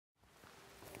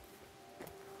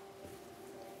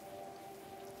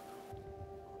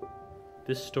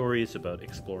This story is about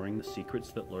exploring the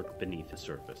secrets that lurk beneath the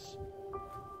surface.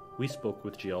 We spoke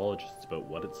with geologists about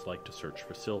what it's like to search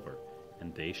for silver,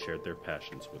 and they shared their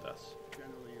passions with us.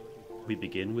 We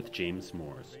begin with James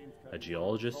Moores, a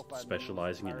geologist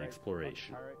specializing in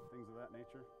exploration.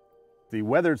 The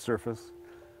weathered surface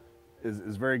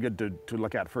is very good to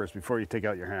look at first before you take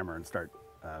out your hammer and start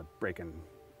breaking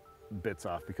bits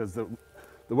off, because the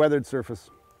weathered surface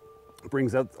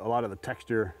brings out a lot of the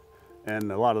texture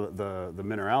and a lot of the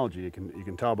mineralogy. You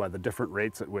can tell by the different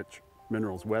rates at which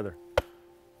minerals weather.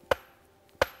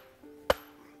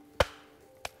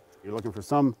 You're looking for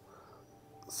some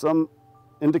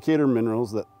indicator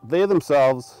minerals that they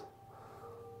themselves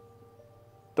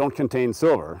don't contain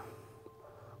silver,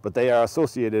 but they are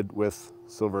associated with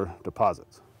silver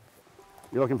deposits.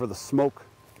 You're looking for the smoke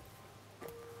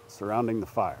surrounding the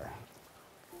fire.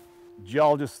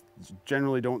 Geologists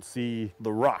generally don't see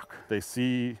the rock. They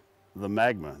see the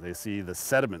magma. They see the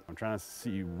sediment. I'm trying to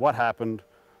see what happened,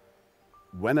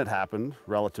 when it happened,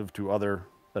 relative to other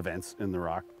events in the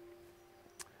rock.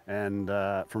 And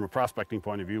from a prospecting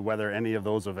point of view, whether any of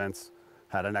those events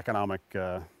had an economic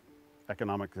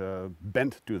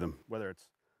bent to them, whether it's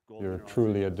gold. You're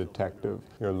truly a detective.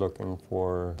 You're looking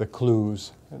for the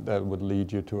clues that would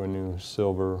lead you to a new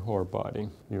silver ore body.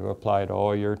 You've applied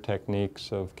all your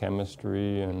techniques of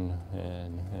chemistry and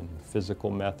physical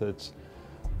methods.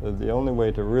 The only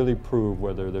way to really prove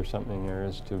whether there's something there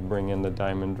is to bring in the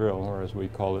diamond drill, or as we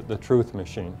call it, the truth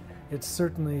machine. It's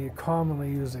certainly a commonly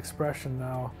used expression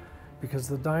now, because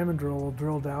the diamond drill will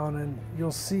drill down and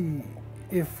you'll see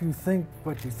if you think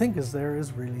what you think is there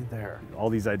is really there. All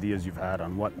these ideas you've had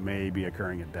on what may be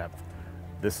occurring at depth,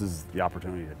 this is the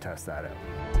opportunity to test that out.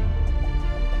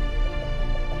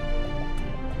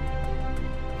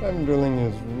 Diamond drilling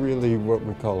is really what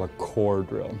we call a core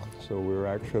drill. So we're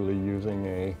actually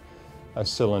using a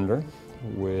cylinder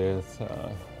with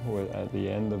at the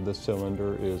end of the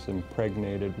cylinder is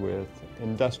impregnated with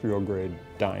industrial grade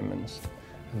diamonds.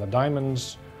 And the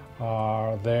diamonds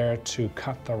are there to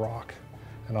cut the rock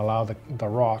and allow the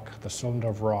rock, the cylinder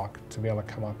of rock, to be able to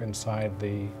come up inside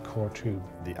the core tube.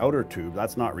 The outer tube,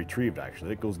 that's not retrieved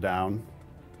actually. It goes down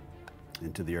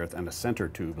into the earth and a center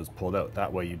tube is pulled out.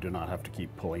 That way you do not have to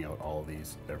keep pulling out all of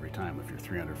these every time. If you're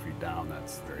 300 feet down,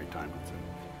 that's very time consuming.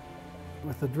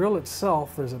 With the drill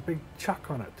itself, there's a big chuck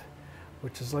on it,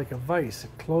 which is like a vise. It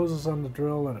closes on the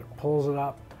drill and it pulls it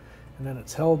up, and then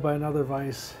it's held by another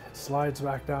vise. It slides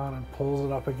back down and pulls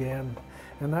it up again.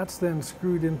 And that's then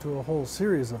screwed into a whole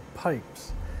series of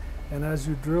pipes. And as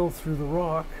you drill through the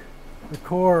rock, the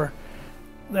core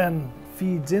then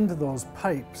feeds into those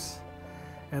pipes.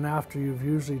 And after you've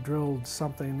usually drilled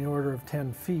something in the order of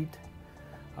 10 feet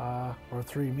or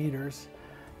 3 meters,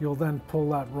 you'll then pull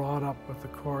that rod up with the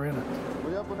core in it.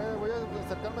 Voy a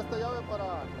acercarme a esta llave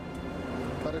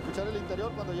para escuchar el interior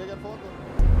cuando llegue al fondo.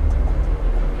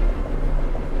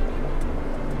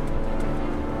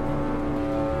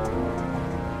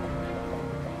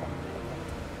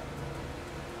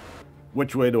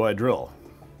 Which way do I drill?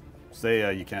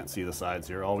 Say you can't see the sides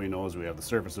here. All we know is we have the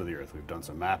surface of the earth. We've done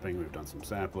some mapping, we've done some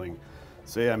sampling.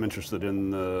 Say I'm interested in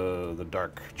the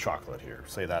dark chocolate here.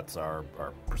 Say that's our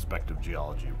prospective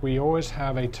geology. We always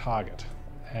have a target,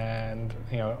 and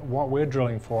what we're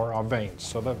drilling for are veins.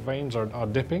 So the veins are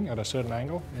dipping at a certain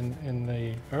angle in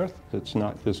the earth. It's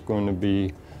not just going to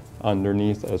be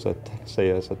underneath as a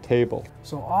table.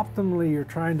 So optimally you're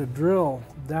trying to drill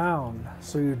down,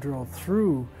 so you drill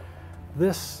through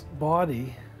this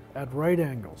body at right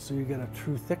angles, so you get a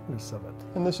true thickness of it.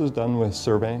 And this is done with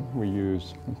surveying. We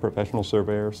use professional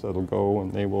surveyors that'll go and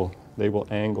they will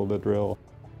angle the drill.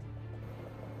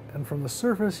 And from the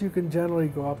surface you can generally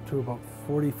go up to about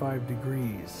 45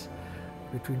 degrees,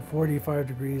 between 45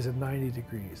 degrees and 90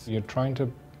 degrees. You're trying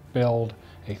to build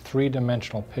a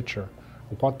three-dimensional picture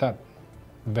of what that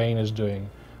vein is doing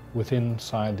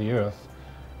inside the earth,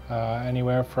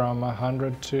 anywhere from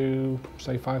 100 to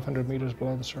say 500 meters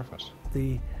below the surface.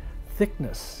 The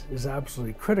thickness is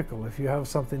absolutely critical. If you have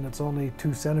something that's only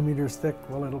 2 centimeters thick,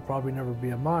 well, it'll probably never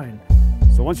be a mine.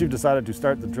 So once you've decided to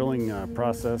start the drilling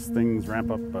process, things ramp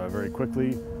up very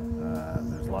quickly.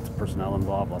 There's lots of personnel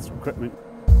involved, lots of equipment.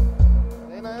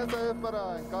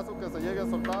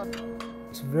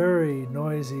 It's very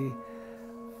noisy,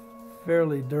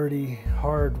 fairly dirty,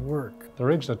 hard work. The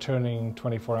rigs are turning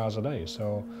 24 hours a day,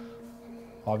 so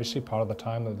obviously part of the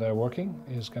time that they're working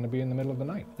is going to be in the middle of the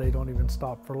night. They don't even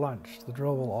stop for lunch. The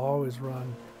drill will always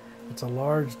run. It's a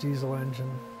large diesel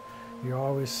engine. You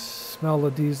always smell the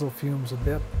diesel fumes a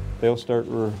bit. They'll start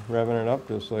revving it up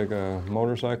just like a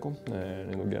motorcycle,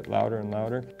 and it'll get louder and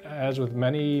louder. As with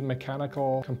many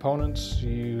mechanical components,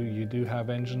 you do have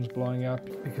engines blowing up.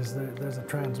 Because there's a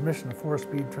transmission, a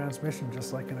 4-speed transmission,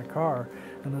 just like in a car,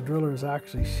 and the driller is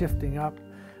actually shifting up.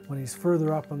 When he's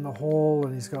further up in the hole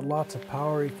and he's got lots of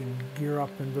power, he can gear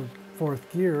up into 4th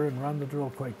gear and run the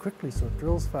drill quite quickly, so it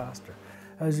drills faster.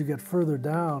 As you get further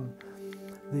down,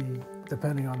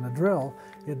 depending on the drill,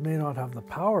 it may not have the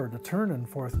power to turn in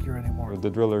 4th gear anymore. The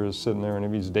driller is sitting there and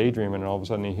if he's daydreaming and all of a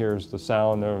sudden he hears the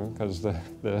sound because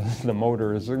the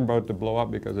motor is about to blow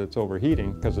up because it's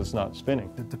overheating because it's not spinning.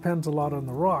 It depends a lot on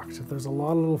the rocks. If there's a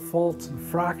lot of little faults and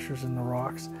fractures in the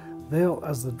rocks,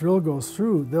 as the drill goes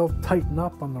through, they'll tighten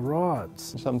up on the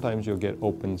rods. Sometimes you'll get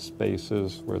open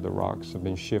spaces where the rocks have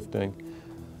been shifting.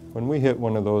 When we hit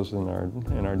one of those in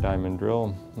our diamond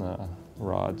drill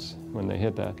rods, when they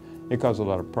hit that, it caused a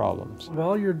lot of problems.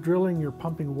 While you're drilling, you're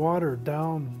pumping water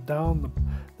down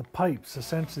the pipes.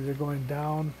 Essentially, they're going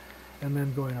down and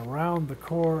then going around the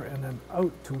core and then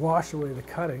out to wash away the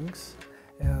cuttings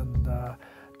and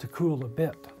to cool the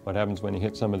bit. What happens when you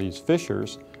hit some of these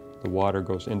fissures, the water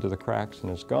goes into the cracks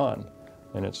and it's gone,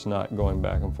 and it's not going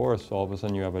back and forth, so all of a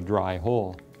sudden you have a dry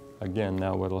hole. Again,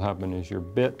 now what will happen is your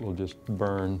bit will just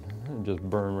burn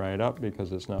right up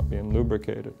because it's not being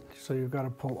lubricated. So you've got to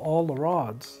pull all the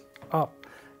rods up,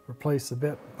 replace the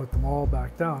bit, put them all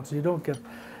back down, so you don't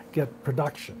get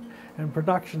production. And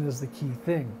production is the key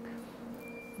thing.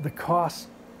 The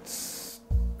costs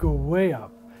go way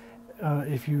up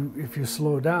if you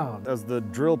slow down. As the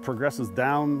drill progresses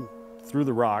down through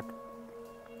the rock,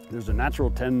 there's a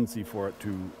natural tendency for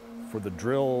the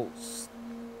drill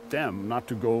stem not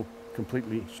to go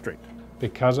completely straight.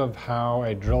 Because of how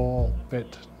a drill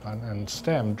bit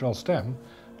and drill stem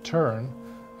turn,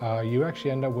 you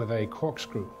actually end up with a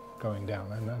corkscrew going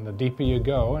down. And the deeper you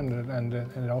go, and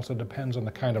it also depends on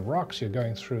the kind of rocks you're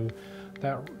going through,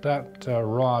 that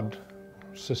rod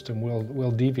system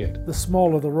will deviate. The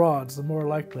smaller the rods, the more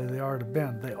likely they are to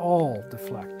bend. They all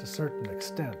deflect to a certain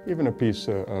extent. Even a piece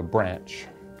of a branch.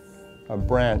 A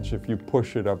branch, if you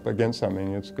push it up against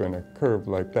something, it's going to curve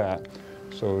like that.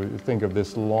 So you think of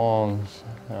this long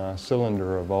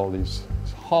cylinder of all these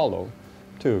hollow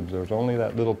tubes. There's only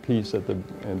that little piece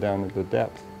down at the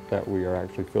depth that we are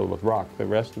actually filled with rock. The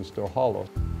rest is still hollow.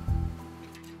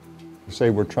 Say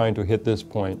we're trying to hit this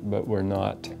point, but we're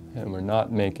not, and we're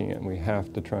not making it, and we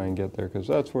have to try and get there because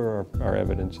that's where our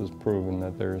evidence has proven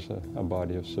that there's a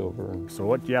body of silver. So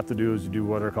what you have to do is you do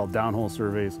what are called downhole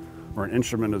surveys, where an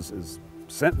instrument is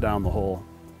sent down the hole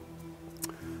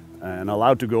and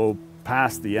allowed to go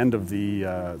past the end of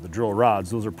the drill rods.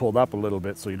 Those are pulled up a little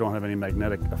bit so you don't have any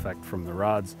magnetic effect from the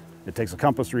rods. It takes a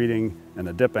compass reading and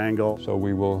a dip angle. So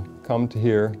we will come to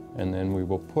here and then we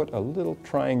will put a little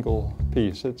triangle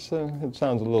piece. It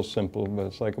sounds a little simple, but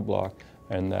it's like a block.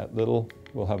 And that will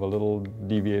have a little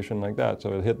deviation like that. So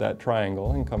it'll hit that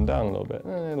triangle and come down a little bit.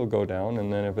 And it'll go down,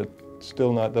 and then if it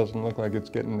still doesn't look like it's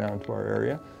getting down to our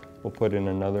area, we'll put in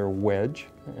another wedge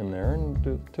in there, and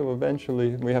to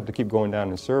eventually, we have to keep going down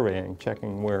and surveying,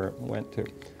 checking where it went to.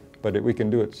 But we can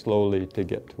do it slowly to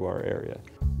get to our area.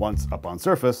 Once up on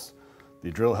surface, the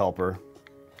drill helper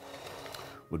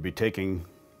would be taking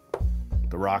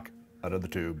the rock out of the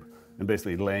tube and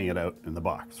basically laying it out in the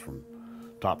box from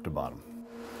top to bottom.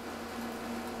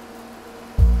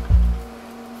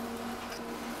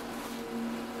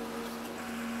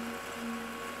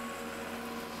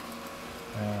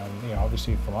 And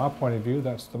obviously from our point of view,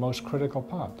 that's the most critical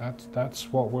part.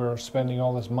 That's what we're spending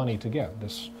all this money to get,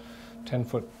 this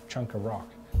 10-foot chunk of rock.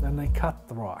 Then they cut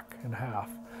the rock in half.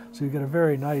 So you get a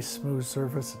very nice smooth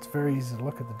surface. It's very easy to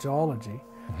look at the geology.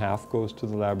 Half goes to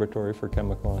the laboratory for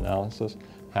chemical analysis,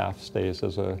 half stays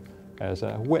as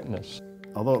a witness.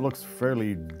 Although it looks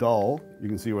fairly dull, you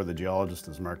can see where the geologist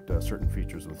has marked certain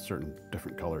features with certain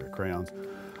different colored crayons.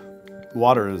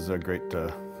 Water is a great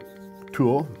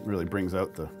tool. It really brings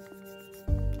out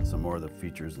some more of the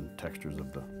features and textures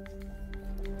of the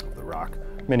rock.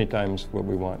 Many times what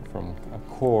we want from a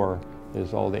core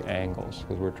is all the angles,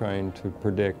 because we're trying to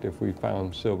predict if we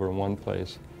found silver in one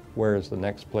place, where is the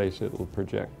next place it will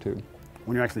project to.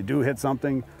 When you actually do hit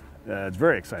something, it's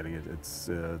very exciting. It's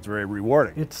very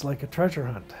rewarding. It's like a treasure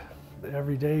hunt.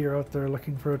 Every day you're out there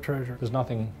looking for a treasure. There's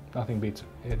nothing beats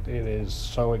it. It is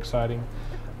so exciting.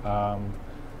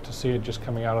 To see it just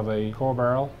coming out of the core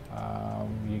barrel,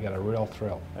 you get a real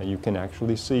thrill. You can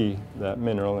actually see that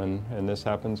mineral, and this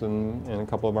happens in a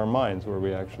couple of our mines where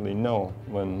we actually know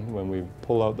when we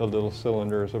pull out the little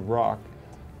cylinders of rock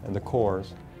and the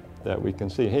cores that we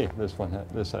can see, hey,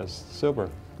 this has silver,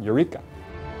 eureka.